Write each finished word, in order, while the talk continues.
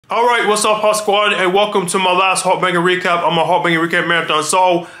Alright, what's up, HawkSquad, and welcome to my last HawkBanger recap on my HawkBanger recap marathon.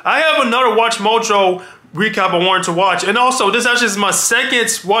 So, I have another Watch Mojo recap I wanted to watch, and also, this actually is my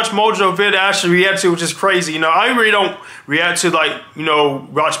second Watch Mojo vid I actually react to, which is crazy. You know, I really don't react to, like, you know,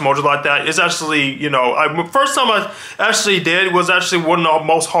 Watch Mojo like that. It's actually, you know, first time I actually did was actually one of the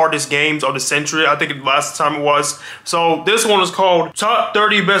most hardest games of the century. I think the last time it was. So, this one is called Top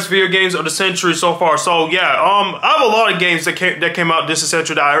 30 Best Video Games of the Century so far. So, yeah, I have a lot of games that came out this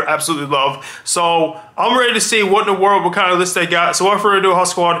century that I absolutely love. So, I'm ready to see what in the world, what kind of list they got. So, without further ado,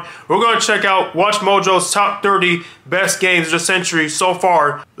 HawkSquad, we're going to check out Watch Mojo's Top 30 Best Games of the Century so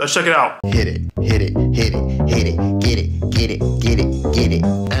far. Let's check it out. Hit it, hit it, hit it, hit it, get it, get it, get it, get it.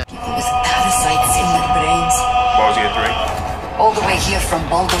 There was parasites in their brains. Ball's Gate 3. All the way here from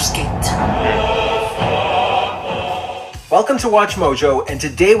Baldur's Gate. Welcome to Watch Mojo, and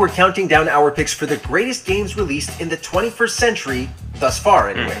today we're counting down our picks for the greatest games released in the 21st century, thus far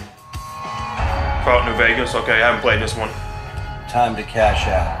anyway. Fallout New Vegas, okay, I haven't played this one. Time to cash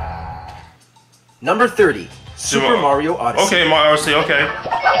out. Number 30, Super Mario Odyssey. Okay, Mario Odyssey, okay.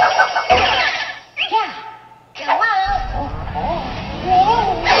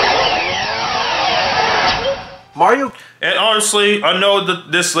 Mario. And honestly, I know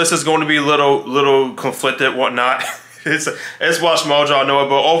that this list is going to be a little conflicted, whatnot. It's Watch Mojo, I know it,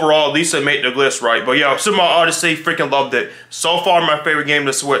 but overall, at least they made the list right. But yeah, Super Mario Odyssey, freaking loved it. So far, my favorite game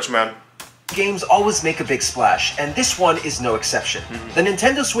to Switch, man. Games always make a big splash, and this one is no exception. The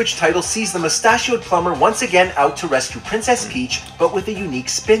Nintendo Switch title sees the mustachioed plumber once again out to rescue Princess Peach, but with a unique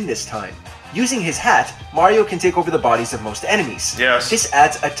spin this time. Using his hat, Mario can take over the bodies of most enemies. Yes. This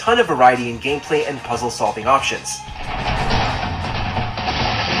adds a ton of variety in gameplay and puzzle-solving options.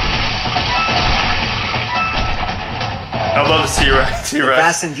 I love the T-Rex. The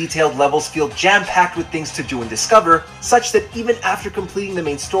vast and detailed levels feel jam-packed with things to do and discover, such that even after completing the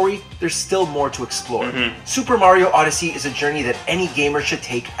main story, there's still more to explore. Super Mario Odyssey is a journey that any gamer should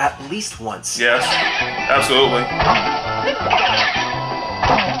take at least once. Yes, absolutely.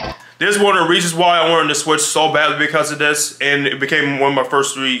 This is one of the reasons why I wanted to Switch so badly because of this, and it became one of my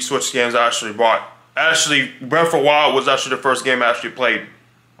first 3 Switch games I actually bought. Actually, Breath of the Wild was actually the first game I actually played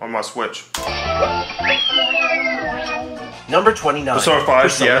on my Switch. Number 29. Persona 5,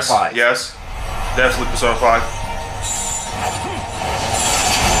 Persona yes, 5. yes. Definitely Persona 5.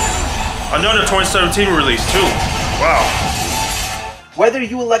 Another 2017 release, too. Wow. Whether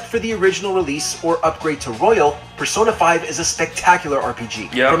you elect for the original release or upgrade to Royal, Persona 5 is a spectacular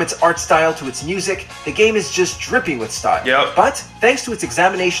RPG. Yep. From its art style to its music, the game is just dripping with style. Yep. But, thanks to its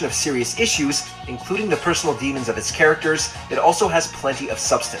examination of serious issues, including the personal demons of its characters, it also has plenty of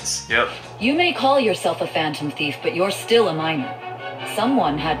substance. Yep. You may call yourself a phantom thief, but you're still a minor.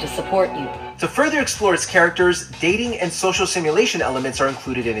 Someone had to support you. To further explore its characters, dating and social simulation elements are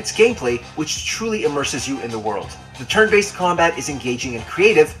included in its gameplay, which truly immerses you in the world. The turn-based combat is engaging and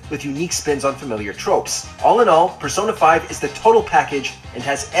creative, with unique spins on familiar tropes. All in all, Persona 5 is the total package and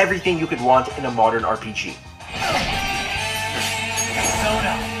has everything you could want in a modern RPG.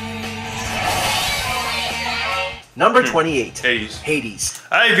 Number 28. Hades.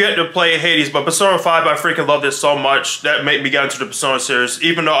 I have yet to play Hades, but Persona 5, I freaking loved it so much. That made me get into the Persona series.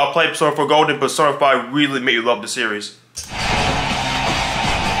 Even though I played Persona 4 Golden, Persona 5 really made me love the series.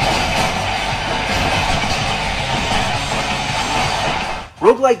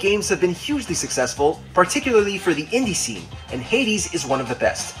 Roguelike games have been hugely successful, particularly for the indie scene, and Hades is one of the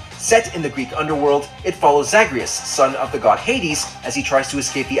best. Set in the Greek underworld, it follows Zagreus, son of the god Hades, as he tries to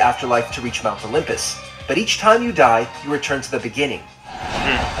escape the afterlife to reach Mount Olympus. But each time you die, you return to the beginning.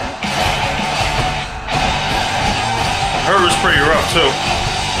 Her was pretty rough, too.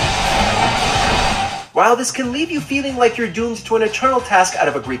 While this can leave you feeling like you're doomed to an eternal task out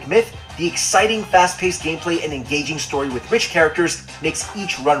of a Greek myth, the exciting, fast-paced gameplay and engaging story with rich characters makes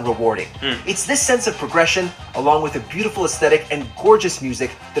each run rewarding. It's this sense of progression, along with a beautiful aesthetic and gorgeous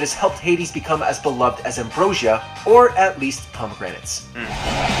music, that has helped Hades become as beloved as ambrosia, or at least pomegranates.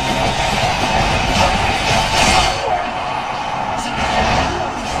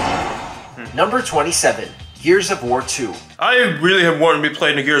 Number 27. Gears of War 2. I really have wanted to be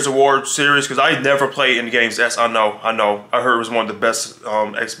playing the Gears of War series because I never played any games. Yes, I know. I heard it was one of the best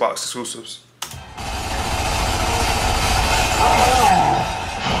Xbox exclusives.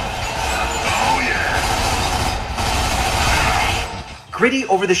 Gritty,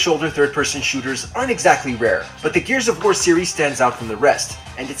 over-the-shoulder third-person shooters aren't exactly rare, but the Gears of War series stands out from the rest,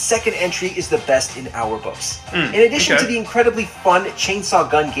 and its second entry is the best in our books. In addition to the incredibly fun chainsaw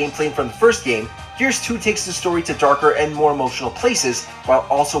gun gameplay from the first game, Gears 2 takes the story to darker and more emotional places, while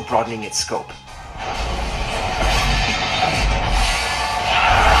also broadening its scope.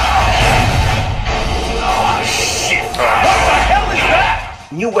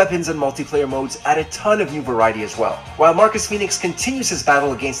 New weapons and multiplayer modes add a ton of new variety as well. While Marcus Phoenix continues his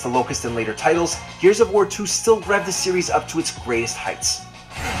battle against the Locust in later titles, Gears of War 2 still revved the series up to its greatest heights.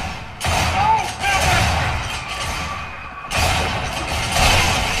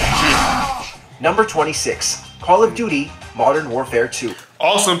 Number 26, Call of Duty Modern Warfare 2.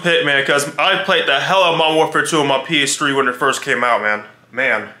 Awesome pick, man, because I played the hell out of Modern Warfare 2 on my PS3 when it first came out, man.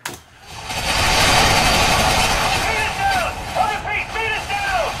 Man.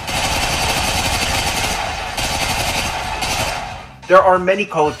 There are many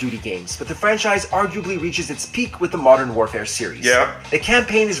Call of Duty games, but the franchise arguably reaches its peak with the Modern Warfare series. Yeah. The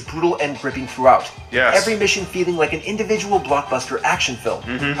campaign is brutal and gripping throughout. Yes. Every mission feeling like an individual blockbuster action film.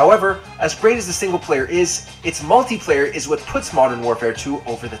 However, as great as the single player is, its multiplayer is what puts Modern Warfare 2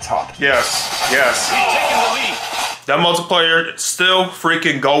 over the top. Yes, yes. That multiplayer still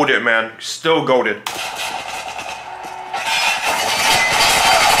freaking goated, man. Still goated.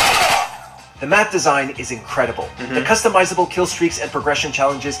 The map design is incredible. The customizable kill streaks and progression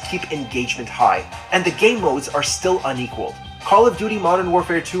challenges keep engagement high, and the game modes are still unequaled. Call of Duty Modern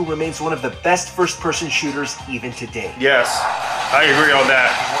Warfare 2 remains one of the best first-person shooters even today. Yes, I agree on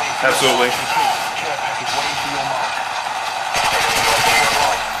that. Absolutely.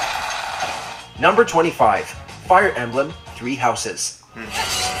 Number 25, Fire Emblem 3 Houses.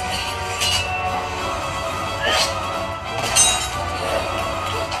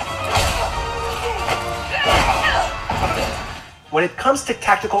 When it comes to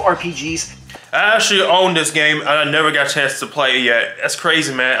tactical RPGs, I actually own this game and I never got a chance to play it yet. That's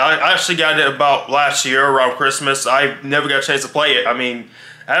crazy, man. I actually got it about last year around Christmas. I never got a chance to play it. I mean,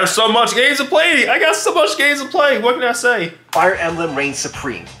 I have so much games to play. I got so much games to play. What can I say? Fire Emblem reigns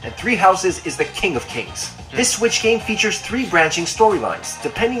supreme, and 3 Houses is the king of kings. This Switch game features 3 branching storylines,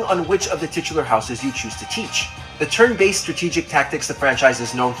 depending on which of the titular houses you choose to teach. The turn-based strategic tactics the franchise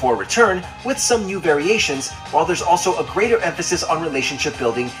is known for return, with some new variations, while there's also a greater emphasis on relationship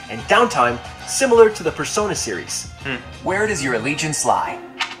building and downtime, similar to the Persona series. Where does your allegiance lie?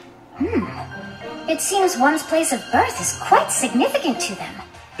 It seems one's place of birth is quite significant to them.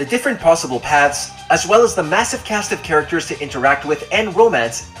 The different possible paths, as well as the massive cast of characters to interact with and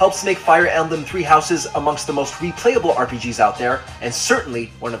romance, helps make Fire Emblem 3 Houses amongst the most replayable RPGs out there, and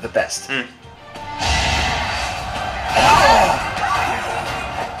certainly one of the best.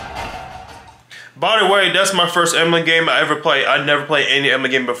 By the way, that's my first Emblem game I ever played. I never played any Emblem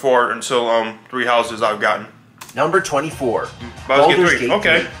game before until 3 Houses I've gotten. Number 24, Baldur's Baldur's Gate 3. Gate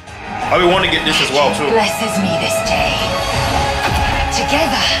Okay. 3. I've been wanting to get this as well too. Blesses me this day.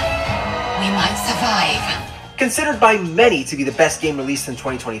 Together, we might survive. Considered by many to be the best game released in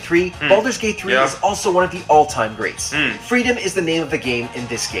 2023, Baldur's Gate 3 is also one of the all-time greats. Freedom is the name of the game in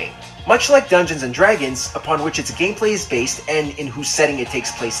this game. Much like Dungeons & Dragons, upon which its gameplay is based and in whose setting it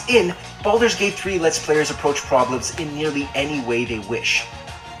takes place in, Baldur's Gate 3 lets players approach problems in nearly any way they wish.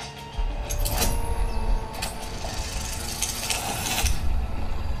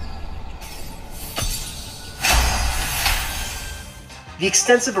 The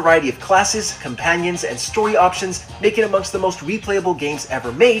extensive variety of classes, companions, and story options make it amongst the most replayable games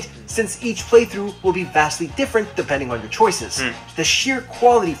ever made, since each playthrough will be vastly different depending on your choices. The sheer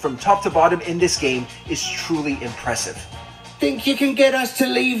quality from top to bottom in this game is truly impressive. Think you can get us to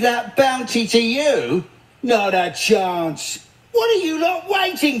leave that bounty to you? Not a chance. What are you lot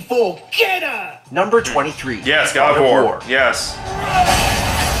waiting for? Get her! Number 23. Yes, God of War. Yes.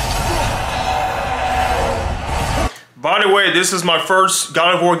 By the way, this is my first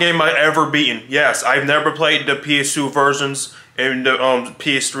God of War game I've ever beaten. Yes, I've never played the PS2 versions and the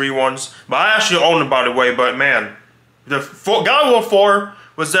PS3 ones. But I actually own them, by the way. But man, God of War 4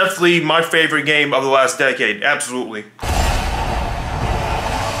 was definitely my favorite game of the last decade. Absolutely.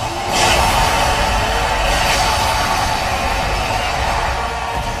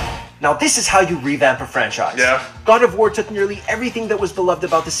 Now this is how you revamp a franchise. Yeah. God of War took nearly everything that was beloved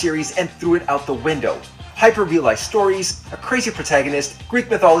about the series and threw it out the window. Hyper-realized stories, a crazy protagonist,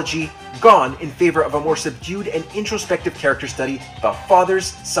 Greek mythology, gone in favor of a more subdued and introspective character study about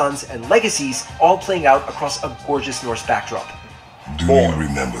fathers, sons, and legacies, all playing out across a gorgeous Norse backdrop. Do you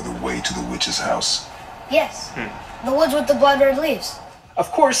remember the way to the witch's house? Yes. The woods with the blood-red leaves.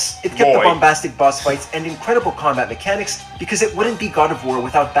 Of course, it kept the bombastic boss fights and incredible combat mechanics because it wouldn't be God of War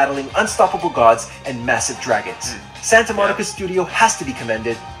without battling unstoppable gods and massive dragons. Santa Monica Studio has to be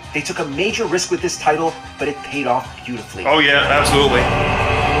commended. They took a major risk with this title, but it paid off beautifully. Oh yeah, absolutely.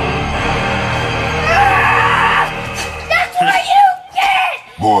 That's what you get!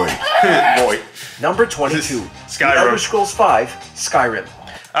 Boy. Boy. Number 22. Skyrim. The Elder Scrolls V, Skyrim.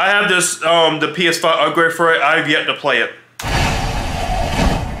 I have this, the PS5 upgrade for it. I've yet to play it.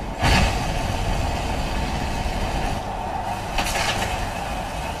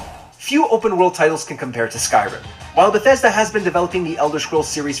 Few open-world titles can compare to Skyrim. While Bethesda has been developing the Elder Scrolls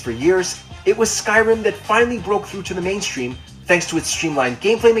series for years, it was Skyrim that finally broke through to the mainstream thanks to its streamlined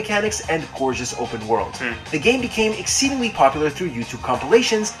gameplay mechanics and gorgeous open world. The game became exceedingly popular through YouTube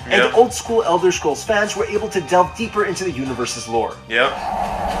compilations, and old-school Elder Scrolls fans were able to delve deeper into the universe's lore. Yep.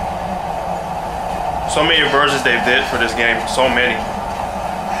 So many versions they did for this game, so many.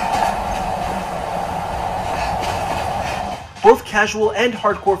 Both casual and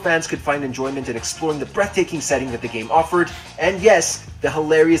hardcore fans could find enjoyment in exploring the breathtaking setting that the game offered, and yes, the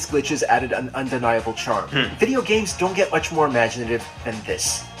hilarious glitches added an undeniable charm. Video games don't get much more imaginative than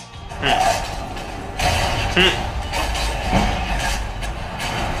this.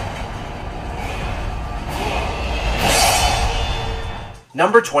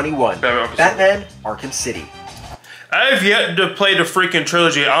 Number 21, Batman Arkham City. I have yet to play the freaking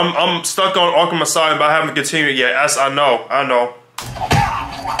trilogy. I'm stuck on Arkham Asylum, but I haven't continued yet. As I know.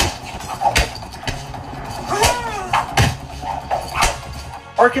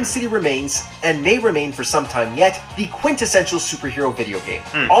 Arkham City remains, and may remain for some time yet, the quintessential superhero video game.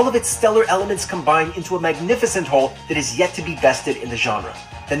 All of its stellar elements combine into a magnificent whole that is yet to be bested in the genre.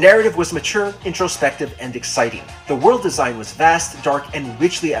 The narrative was mature, introspective, and exciting. The world design was vast, dark, and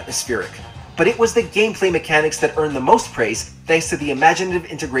richly atmospheric. But it was the gameplay mechanics that earned the most praise thanks to the imaginative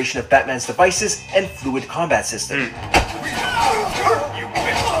integration of Batman's devices and fluid combat system.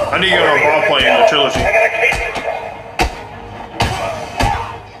 I need to get on ball playing in the trilogy.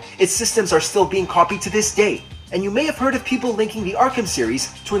 Its systems are still being copied to this day, and you may have heard of people linking the Arkham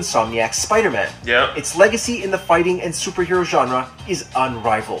series to Insomniac's Spider-Man. Yeah. Its legacy in the fighting and superhero genre is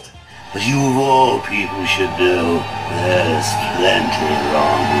unrivaled. But you of all people should know there's plenty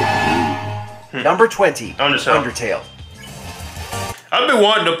wrong with me. Number 20, Undertale. I've been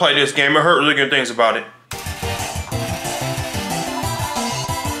wanting to play this game. I heard really good things about it.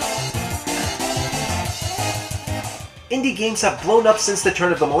 Indie games have blown up since the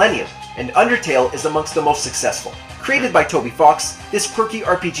turn of the millennium, and Undertale is amongst the most successful. Created by Toby Fox, this quirky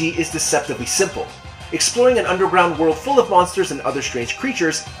RPG is deceptively simple. Exploring an underground world full of monsters and other strange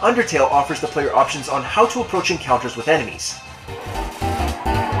creatures, Undertale offers the player options on how to approach encounters with enemies.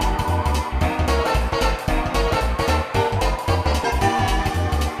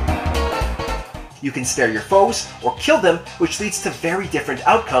 You can spare your foes, or kill them, which leads to very different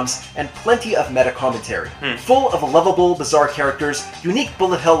outcomes and plenty of meta commentary. Full of lovable, bizarre characters, unique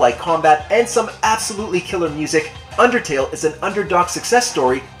bullet hell-like combat, and some absolutely killer music, Undertale is an underdog success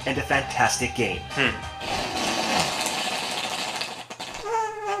story and a fantastic game.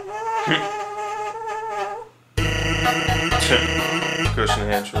 Cushion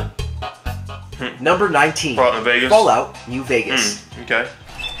entry. Number 19, Fallout New Vegas. Okay.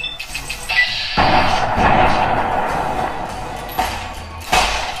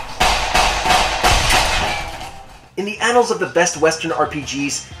 In the annals of the best Western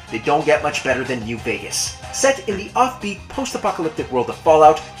RPGs, they don't get much better than New Vegas. Set in the offbeat, post-apocalyptic world of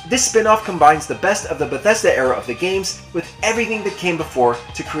Fallout, this spin-off combines the best of the Bethesda era of the games with everything that came before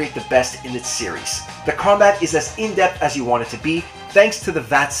to create the best in its series. The combat is as in-depth as you want it to be, thanks to the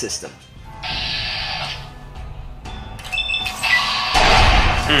VAT system.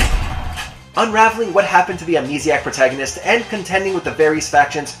 Unraveling what happened to the amnesiac protagonist and contending with the various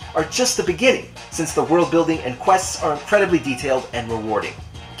factions are just the beginning, since the world building and quests are incredibly detailed and rewarding.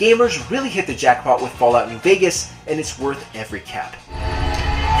 Gamers really hit the jackpot with Fallout New Vegas, and it's worth every cap.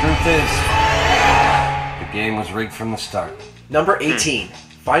 Truth is, the game was rigged from the start. Number 18,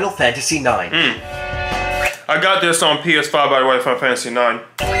 Final Fantasy IX. I got this on PS5, by the way, Final Fantasy IX.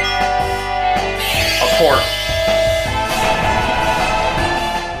 A port.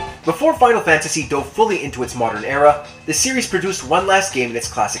 Before Final Fantasy dove fully into its modern era, the series produced one last game in its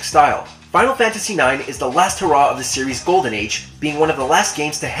classic style. Final Fantasy IX is the last hurrah of the series' golden age, being one of the last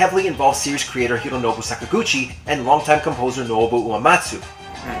games to heavily involve series creator Hironobu Sakaguchi and longtime composer Nobuo Uematsu.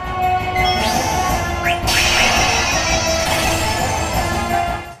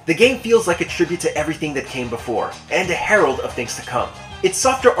 The game feels like a tribute to everything that came before, and a herald of things to come. Its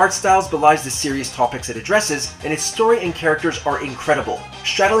softer art styles belies the serious topics it addresses, and its story and characters are incredible.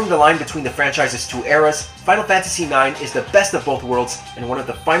 Straddling the line between the franchise's two eras, Final Fantasy IX is the best of both worlds and one of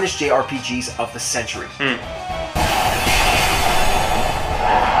the finest JRPGs of the century.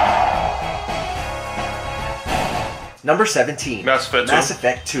 Number 17, Mass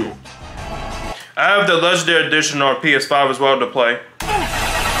Effect 2. I have the Legendary Edition on PS5 as well to play.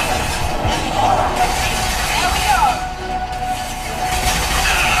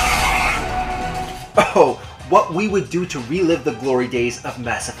 Oh, what we would do to relive the glory days of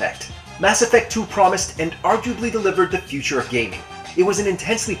Mass Effect. Mass Effect 2 promised and arguably delivered the future of gaming. It was an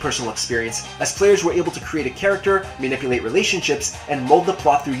intensely personal experience, as players were able to create a character, manipulate relationships, and mold the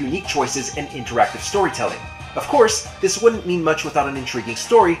plot through unique choices and interactive storytelling. Of course, this wouldn't mean much without an intriguing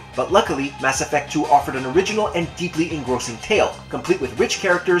story, but luckily, Mass Effect 2 offered an original and deeply engrossing tale, complete with rich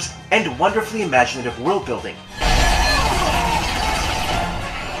characters and wonderfully imaginative world building.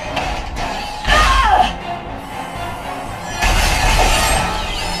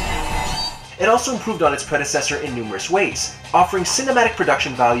 It also improved on its predecessor in numerous ways, offering cinematic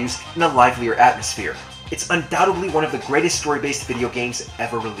production values and a livelier atmosphere. It's undoubtedly one of the greatest story-based video games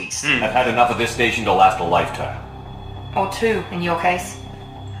ever released. I've had enough of this station to last a lifetime. Or 2, in your case.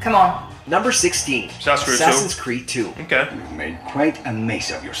 Come on. Number 16, Assassin's Creed 2. Okay. You've made quite a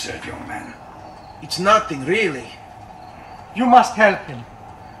mess of yourself, young man. It's nothing, really. You must help him.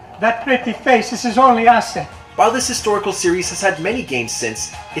 That pretty face is his only asset. While this historical series has had many games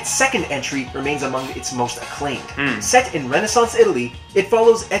since, its second entry remains among its most acclaimed. Set in Renaissance Italy, it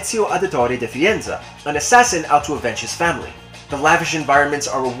follows Ezio Auditore de Firenze, an assassin out to avenge his family. The lavish environments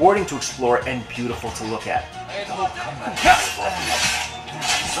are rewarding to explore and beautiful to look at.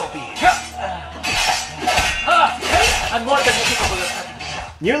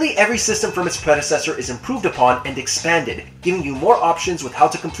 Nearly every system from its predecessor is improved upon and expanded, giving you more options with how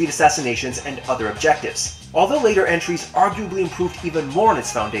to complete assassinations and other objectives. Although later entries arguably improved even more on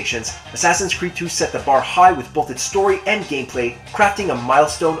its foundations, Assassin's Creed 2 set the bar high with both its story and gameplay, crafting a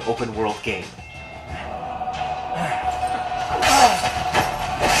milestone open-world game.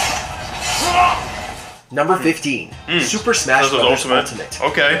 Number 15, Super Smash Bros. Ultimate.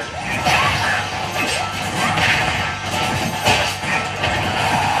 Okay.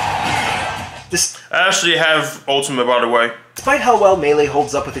 I actually have Ultimate, by the way. Despite how well Melee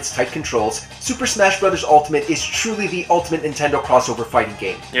holds up with its tight controls, Super Smash Bros. Ultimate is truly the ultimate Nintendo crossover fighting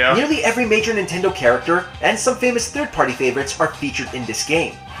game. Yeah. Nearly every major Nintendo character, and some famous third-party favorites, are featured in this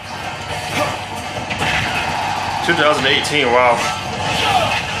game. 2018, wow.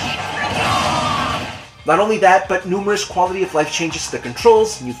 Not only that, but numerous quality-of-life changes to the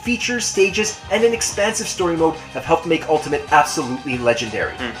controls, new features, stages, and an expansive story mode have helped make Ultimate absolutely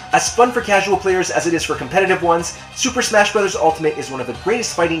legendary. As fun for casual players as it is for competitive ones, Super Smash Bros. Ultimate is one of the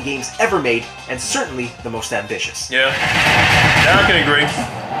greatest fighting games ever made, and certainly the most ambitious. Yeah, I can agree.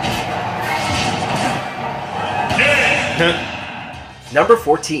 Number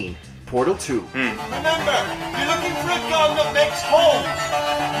 14, Portal 2. Remember, you're looking for a gun that makes holes,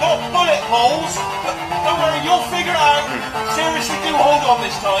 not bullet holes. Don't worry, you'll figure it out. Seriously, do hold on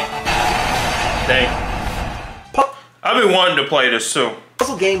this time. Dang. I've been wanting to play this too.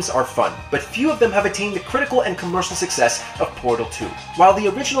 Puzzle games are fun, but few of them have attained the critical and commercial success of Portal 2. While the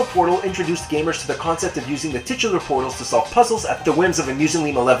original Portal introduced gamers to the concept of using the titular portals to solve puzzles at the whims of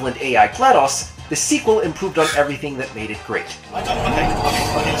amusingly malevolent AI GLaDOS, the sequel improved on everything that made it great. Okay,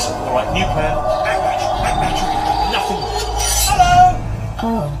 alright, new plan. Backmatch, nothing. Hello!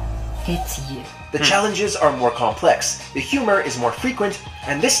 Oh, it's you. The challenges are more complex, the humor is more frequent,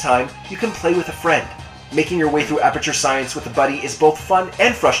 and this time, you can play with a friend. Making your way through Aperture Science with a buddy is both fun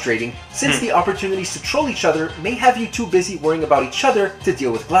and frustrating, since the opportunities to troll each other may have you too busy worrying about each other to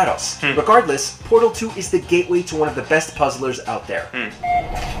deal with GLaDOS. Regardless, Portal 2 is the gateway to one of the best puzzlers out there.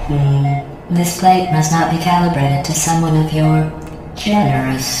 This plate must not be calibrated to someone of your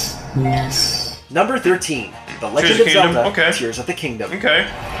generousness. Number 13, The Legend of Zelda, Tears of the Kingdom. Okay.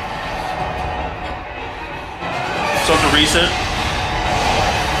 Something recent.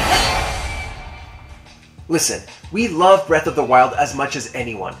 Listen, we love Breath of the Wild as much as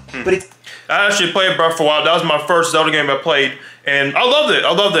anyone, but it's... I actually played Breath of the Wild. That was my first Zelda game I played, and I loved it.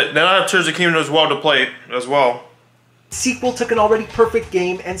 I loved it. Then I have Tears of the Kingdom as well to play it as well. Sequel took an already perfect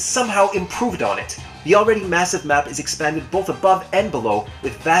game and somehow improved on it. The already massive map is expanded both above and below,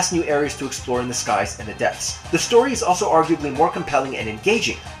 with vast new areas to explore in the skies and the depths. The story is also arguably more compelling and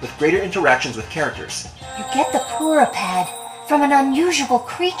engaging, with greater interactions with characters. You get the Pura Pad from an unusual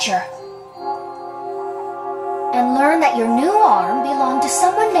creature, and learn that your new arm belonged to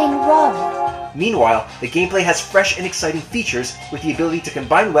someone named Raul. Meanwhile, the gameplay has fresh and exciting features, with the ability to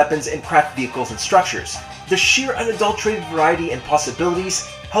combine weapons and craft vehicles and structures. The sheer unadulterated variety and possibilities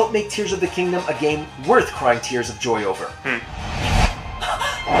help make Tears of the Kingdom a game worth crying tears of joy over.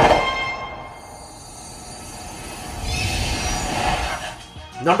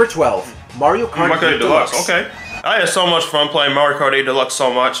 Number 12, Mario Kart 8 Deluxe. Okay. I had so much fun playing Mario Kart 8 Deluxe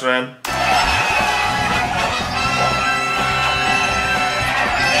so much, man.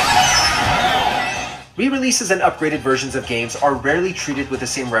 Re-releases and upgraded versions of games are rarely treated with the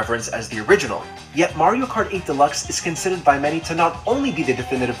same reverence as the original. Yet Mario Kart 8 Deluxe is considered by many to not only be the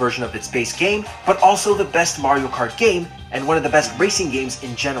definitive version of its base game, but also the best Mario Kart game and one of the best racing games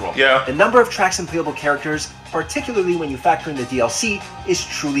in general. Yeah. The number of tracks and playable characters, particularly when you factor in the DLC, is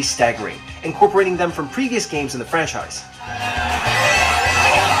truly staggering, incorporating them from previous games in the franchise.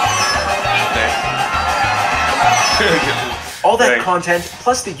 All that content,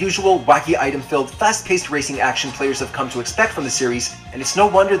 plus the usual wacky item-filled, fast-paced racing action players have come to expect from the series, and it's no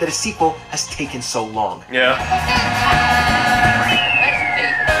wonder that a sequel has taken so long. Yeah.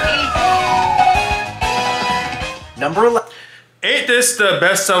 Number 11. Ain't this the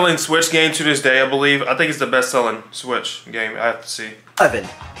best-selling Switch game to this day, I believe? I think it's the best-selling Switch game, I have to see. 11.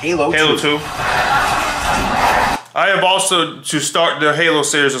 Halo 2. Halo 2. I have also to start the Halo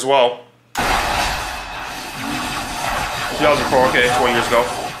series as well. 2004, okay, 20 years ago.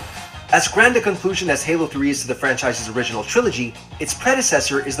 As grand a conclusion as Halo 3 is to the franchise's original trilogy, its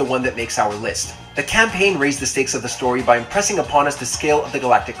predecessor is the one that makes our list. The campaign raised the stakes of the story by impressing upon us the scale of the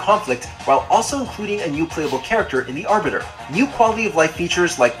galactic conflict, while also including a new playable character in the Arbiter. New quality of life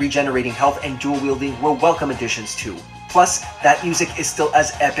features like regenerating health and dual wielding were welcome additions too. Plus, that music is still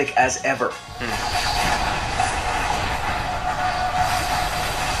as epic as ever.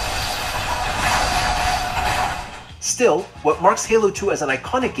 Still, what marks Halo 2 as an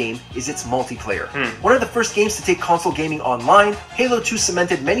iconic game is its multiplayer. One of the first games to take console gaming online, Halo 2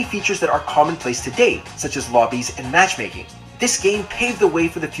 cemented many features that are commonplace today, such as lobbies and matchmaking. This game paved the way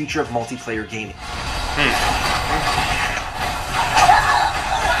for the future of multiplayer gaming.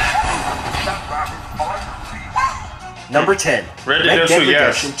 Number 10. Red Dead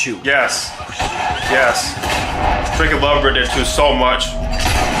Redemption 2. Yes. Yes. Freaking love Red Dead 2 so much.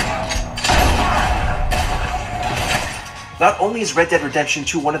 Not only is Red Dead Redemption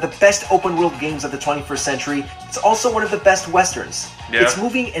 2 one of the best open-world games of the 21st century, it's also one of the best westerns. Yeah. Its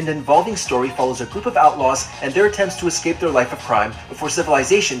moving and involving story follows a group of outlaws and their attempts to escape their life of crime before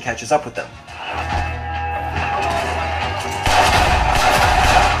civilization catches up with them.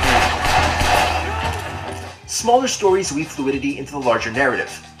 Smaller stories weave fluidity into the larger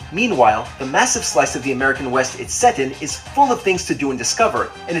narrative. Meanwhile, the massive slice of the American West it's set in is full of things to do and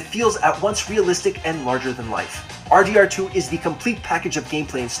discover, and it feels at once realistic and larger than life. RDR2 is the complete package of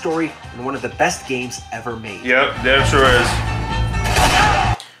gameplay and story, and one of the best games ever made. Yep, that sure is.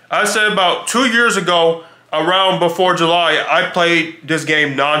 I said about 2 years ago, around before July, I played this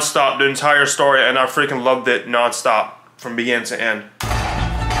game non-stop, the entire story, and I freaking loved it non-stop, from beginning to end.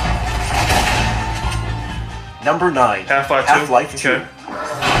 Number 9. Half-Life 2? Half-Life 2. Okay.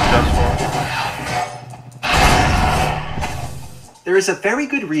 There is a very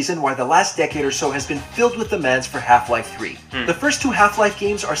good reason why the last decade or so has been filled with demands for Half-Life 3. The first two Half-Life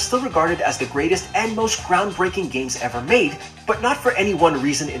games are still regarded as the greatest and most groundbreaking games ever made, but not for any one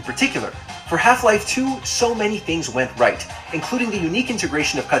reason in particular. For Half-Life 2, so many things went right, including the unique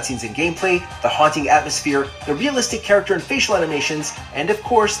integration of cutscenes and gameplay, the haunting atmosphere, the realistic character and facial animations, and of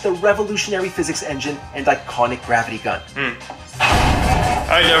course, the revolutionary physics engine and iconic gravity gun.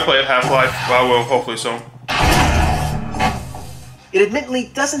 I never played Half-Life, but I will hopefully soon. It admittedly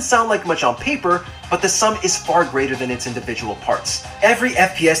doesn't sound like much on paper, but the sum is far greater than its individual parts. Every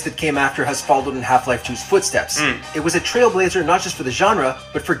FPS that came after has followed in Half-Life 2's footsteps. It was a trailblazer not just for the genre,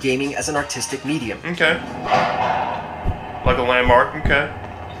 but for gaming as an artistic medium. Okay. Like a landmark, okay.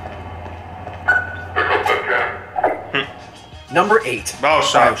 Number 8.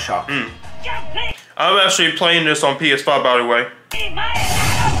 BioShock. I'm actually playing this on PS5, by the way.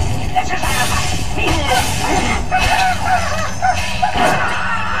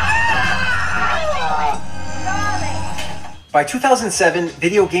 By 2007,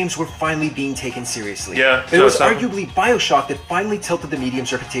 video games were finally being taken seriously. Yeah, it was arguably BioShock that finally tilted the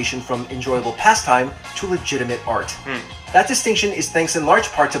medium's reputation from enjoyable pastime to legitimate art. That distinction is thanks in large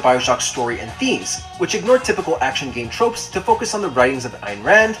part to BioShock's story and themes, which ignored typical action game tropes to focus on the writings of Ayn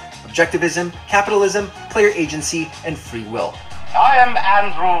Rand, objectivism, capitalism, player agency, and free will. I am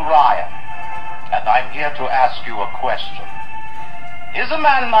Andrew Ryan, and I'm here to ask you a question. Is a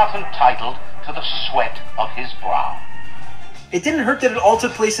man not entitled to the sweat of his brow? It didn't hurt that it all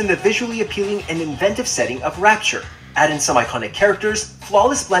took place in the visually appealing and inventive setting of Rapture. Add in some iconic characters,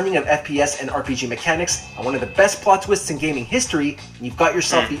 flawless blending of FPS and RPG mechanics, and one of the best plot twists in gaming history, and you've got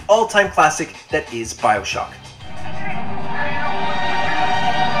yourself the all-time classic that is BioShock.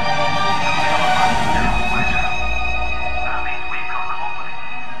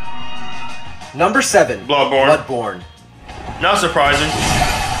 Number 7. Bloodborne. Not surprising.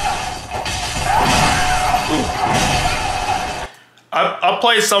 I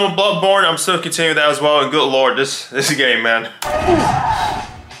played some of Bloodborne. I'm still continuing that as well. And good lord, this game, man.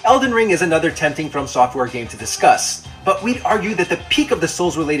 Elden Ring is another tempting From Software game to discuss, but we'd argue that the peak of the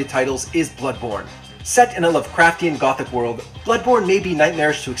Souls-related titles is Bloodborne. Set in a Lovecraftian Gothic world, Bloodborne may be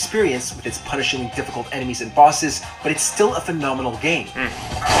nightmarish to experience with its punishingly difficult enemies and bosses, but it's still a phenomenal game.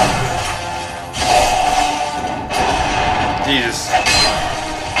 Jesus.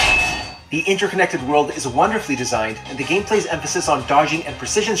 The interconnected world is wonderfully designed, and the gameplay's emphasis on dodging and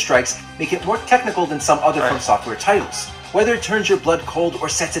precision strikes make it more technical than some other From Software titles. Whether it turns your blood cold or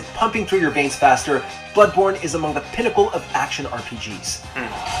sets it pumping through your veins faster, Bloodborne is among the pinnacle of action RPGs.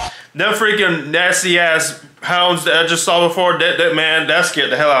 Them freaking nasty ass hounds that I just saw before, that man, that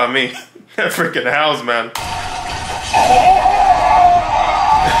scared the hell out of me. That freaking hounds, man.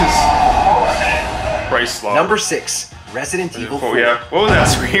 Price slow. Number 6, Resident Evil 4. Yeah, what was that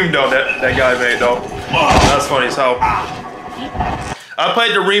scream though that guy made though? That's funny as hell. I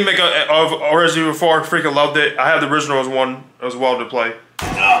played the remake of Resident Evil 4, freaking loved it. I have the original one as well to play.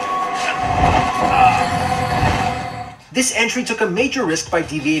 This entry took a major risk by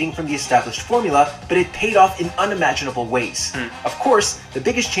deviating from the established formula, but it paid off in unimaginable ways. Of course, the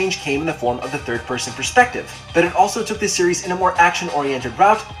biggest change came in the form of the third-person perspective, but it also took the series in a more action-oriented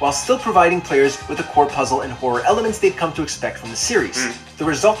route while still providing players with the core puzzle and horror elements they'd come to expect from the series. The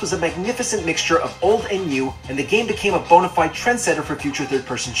result was a magnificent mixture of old and new, and the game became a bona fide trendsetter for future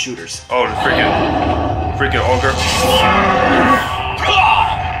third-person shooters. Oh, the freaking ogre.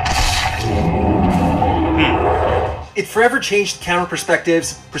 It forever changed camera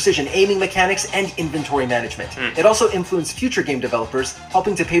perspectives, precision aiming mechanics, and inventory management. It also influenced future game developers,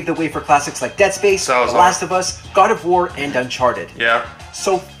 helping to pave the way for classics like Dead Space, The Last of Us, God of War, and Uncharted. Yeah.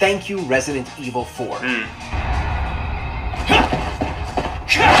 So thank you, Resident Evil 4.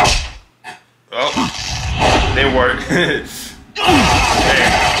 Oh, they work.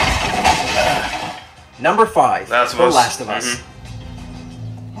 Number 5, The Last of Us.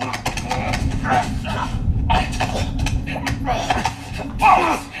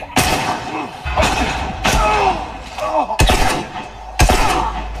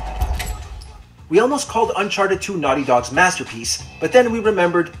 We almost called Uncharted 2 Naughty Dog's masterpiece, but then we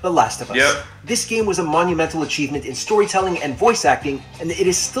remembered The Last of Us. This game was a monumental achievement in storytelling and voice acting, and it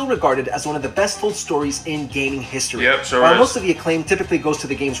is still regarded as one of the best told stories in gaming history. While most of the acclaim typically goes to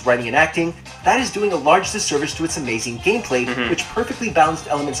the game's writing and acting, that is doing a large disservice to its amazing gameplay, which perfectly balanced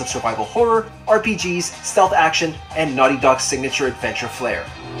elements of survival horror, RPGs, stealth action, and Naughty Dog's signature adventure flair.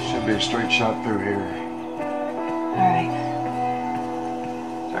 Should be a straight shot through here. Alright.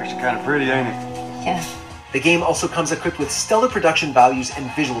 It's actually kind of pretty, ain't it? Yeah. The game also comes equipped with stellar production values and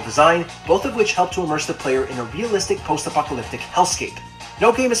visual design, both of which help to immerse the player in a realistic post-apocalyptic hellscape.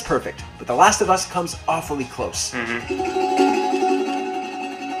 No game is perfect, but The Last of Us comes awfully close.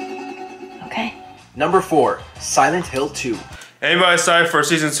 Okay. Number 4, Silent Hill 2. Anybody excited for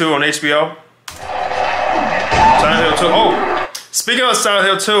Season 2 on HBO? Silent Hill 2. Oh! Speaking of Silent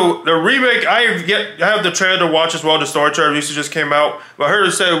Hill 2, the remake, I have the trailer to watch as well. The story trailer just came out, but I heard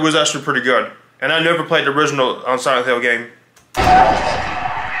it say it was actually pretty good. And I never played the original Silent Hill game.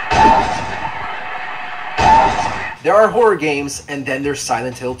 There are horror games, and then there's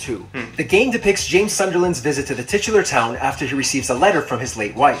Silent Hill 2. The game depicts James Sunderland's visit to the titular town after he receives a letter from his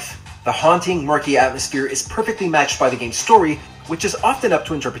late wife. The haunting, murky atmosphere is perfectly matched by the game's story, which is often up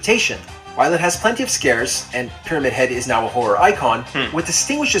to interpretation. While it has plenty of scares, and Pyramid Head is now a horror icon, what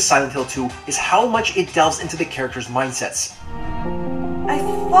distinguishes Silent Hill 2 is how much it delves into the characters' mindsets. I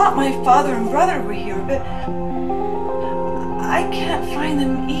thought my father and brother were here, but I can't find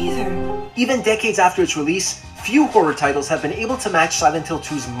them either. Even decades after its release, few horror titles have been able to match Silent Hill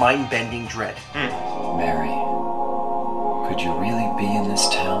 2's mind-bending dread. Mary, could you really be in this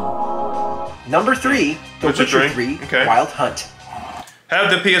town? Number 3, The Witcher 3 Wild Hunt. Have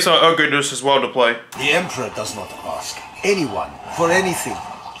the PSR upgraders as well to play. The Emperor does not ask anyone for anything.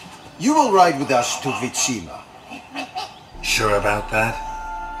 You will ride with us to Vitsima. Sure about that?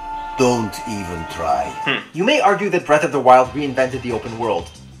 Don't even try. You may argue that Breath of the Wild reinvented the open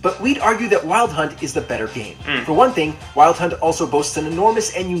world, but we'd argue that Wild Hunt is the better game. For one thing, Wild Hunt also boasts an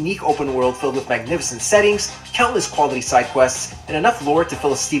enormous and unique open world filled with magnificent settings, countless quality side quests, and enough lore to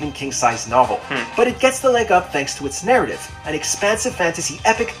fill a Stephen King-sized novel. But it gets the leg up thanks to its narrative, an expansive fantasy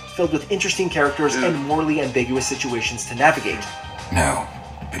epic filled with interesting characters and morally ambiguous situations to navigate. No,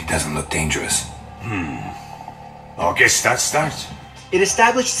 but it doesn't look dangerous. I guess that's that. It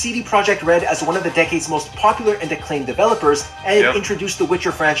established CD Projekt Red as one of the decade's most popular and acclaimed developers, and it introduced the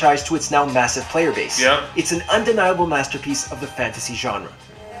Witcher franchise to its now massive player base. It's an undeniable masterpiece of the fantasy genre.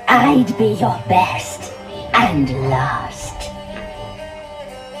 I'd be your best and last.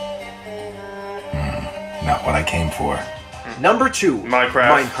 Not what I came for. Number 2.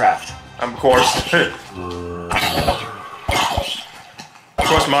 Minecraft. Of course. Of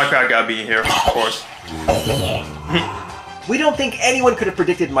course, Minecraft gotta be in here, of course. We don't think anyone could have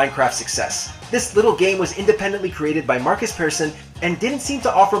predicted Minecraft's success. This little game was independently created by Marcus Persson and didn't seem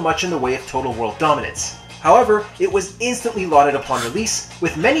to offer much in the way of total world dominance. However, it was instantly lauded upon release,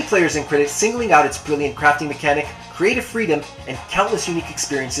 with many players and critics singling out its brilliant crafting mechanic, creative freedom, and countless unique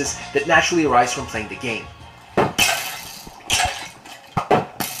experiences that naturally arise from playing the game.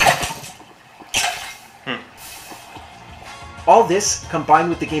 All this, combined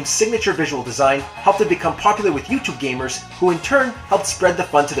with the game's signature visual design, helped it become popular with YouTube gamers, who in turn helped spread the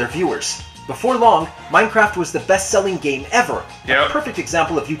fun to their viewers. Before long, Minecraft was the best-selling game ever, a perfect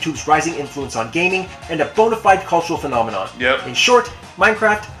example of YouTube's rising influence on gaming, and a bona fide cultural phenomenon. In short,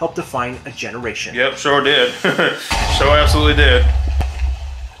 Minecraft helped define a generation. Yep, sure did. Sure absolutely did.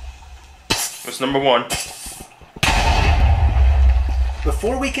 What's number 1?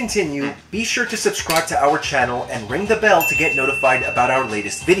 Before we continue, be sure to subscribe to our channel and ring the bell to get notified about our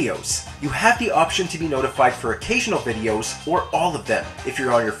latest videos. You have the option to be notified for occasional videos or all of them. If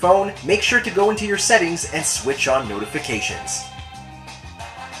you're on your phone, make sure to go into your settings and switch on notifications.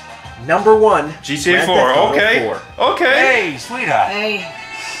 Number 1, GTA 4. Okay. 4. Okay. Hey, sweetheart. Hey.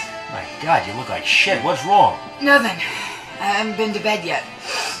 My God, you look like shit. What's wrong? Nothing. I haven't been to bed yet.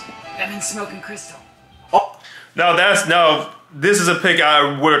 I've been smoking crystal. This is a pick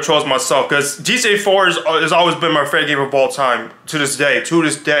I would have chose myself, because GTA 4 has always been my favorite game of all time. To this day,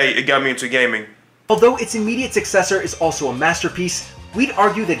 it got me into gaming. Although its immediate successor is also a masterpiece, we'd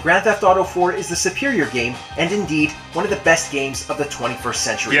argue that Grand Theft Auto 4 is the superior game, and indeed, one of the best games of the 21st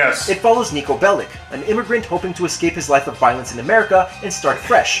century. Yes. It follows Niko Bellic, an immigrant hoping to escape his life of violence in America and start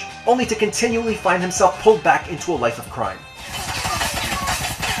fresh, only to continually find himself pulled back into a life of crime.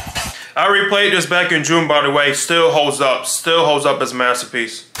 I replayed this back in June, by the way. Still holds up. Still holds up as a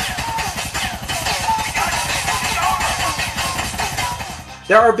masterpiece.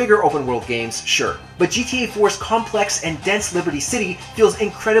 There are bigger open world games, sure, but GTA 4's complex and dense Liberty City feels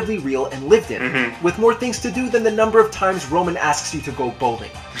incredibly real and lived in, with more things to do than the number of times Roman asks you to go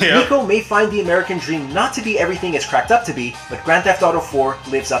bowling. Niko may find the American dream not to be everything it's cracked up to be, but Grand Theft Auto 4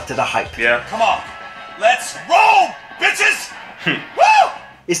 lives up to the hype. Come on, let's roll, bitches! Woo!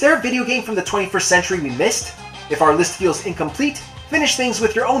 Is there a video game from the 21st century we missed? If our list feels incomplete, finish things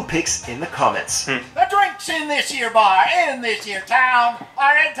with your own picks in the comments. The drinks in this here bar, in this here town,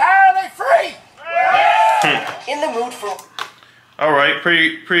 are entirely free! In the mood for... Alright,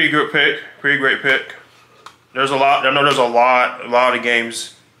 pretty good pick. Pretty great pick. There's a lot, I know there's a lot of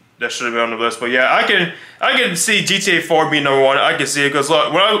games that should have been on the list, but yeah, I can see GTA 4 being number 1. I can see it, because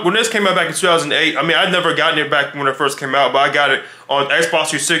look, when this came out back in 2008, I mean, I'd never gotten it back when it first came out, but I got it on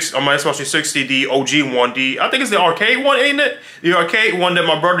Xbox 360, on my Xbox 360, the OG one, I think it's the arcade one, ain't it? The arcade one that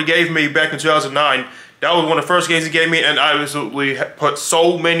my brother gave me back in 2009. That was one of the first games he gave me, and I absolutely put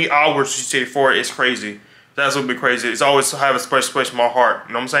so many hours to GTA 4, it's crazy. That's what be crazy. It's always have a special place in my heart,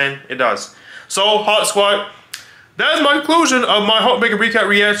 you know what I'm saying? It does. So, HawkSquad, that is my conclusion of my HawkBanger recap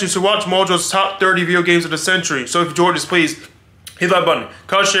reaction to WatchMojo's top 30 video games of the century. So if you enjoyed this, please hit that button.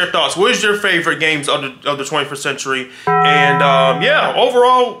 Comment, share your thoughts. What is your favorite games of the 21st century? And yeah,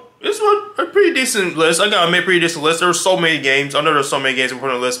 overall, it's a pretty decent list. I gotta make a pretty decent list. There were so many games. I know there's so many games we put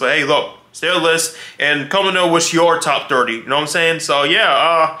on the list, but hey, look, stay on the list and come to know what's your top 30. You know what I'm saying? So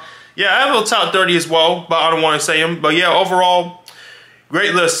yeah, yeah, I have a top 30 as well, but I don't want to say them. But yeah, overall,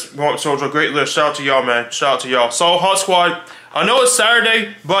 great list, Soldier. Great list. Shout out to y'all, man. Shout out to y'all. So, HawkSquad, I know it's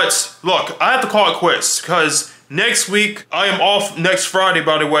Saturday, but look, I have to call it quits because next week, I am off next Friday,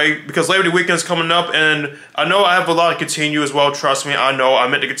 by the way, because Labor Day weekend's coming up, and I know I have a lot to continue as well. Trust me, I know. I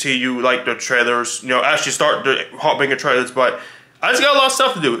meant to continue, like, the trailers, you know, actually start the HawkBanger trailers, but I just got a lot of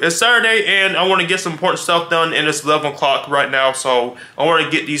stuff to do. It's Saturday, and I want to get some important stuff done, and it's 11 o'clock right now, so I want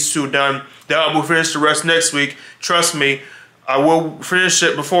to get these 2 done. Then I will finish the rest next week. Trust me. I will finish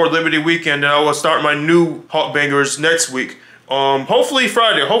it before Liberty Weekend, and I will start my new HawkBangers next week. Hopefully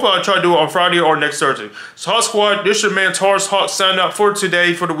Friday. Hopefully I'll try to do it on Friday or next Thursday. So HawkSquad, this is your man TaurusHawk signing up for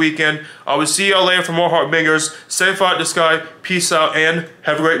today, for the weekend. I will see y'all later for more HawkBangers. Safe out the sky. Peace out, and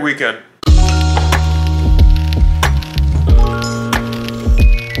have a great weekend.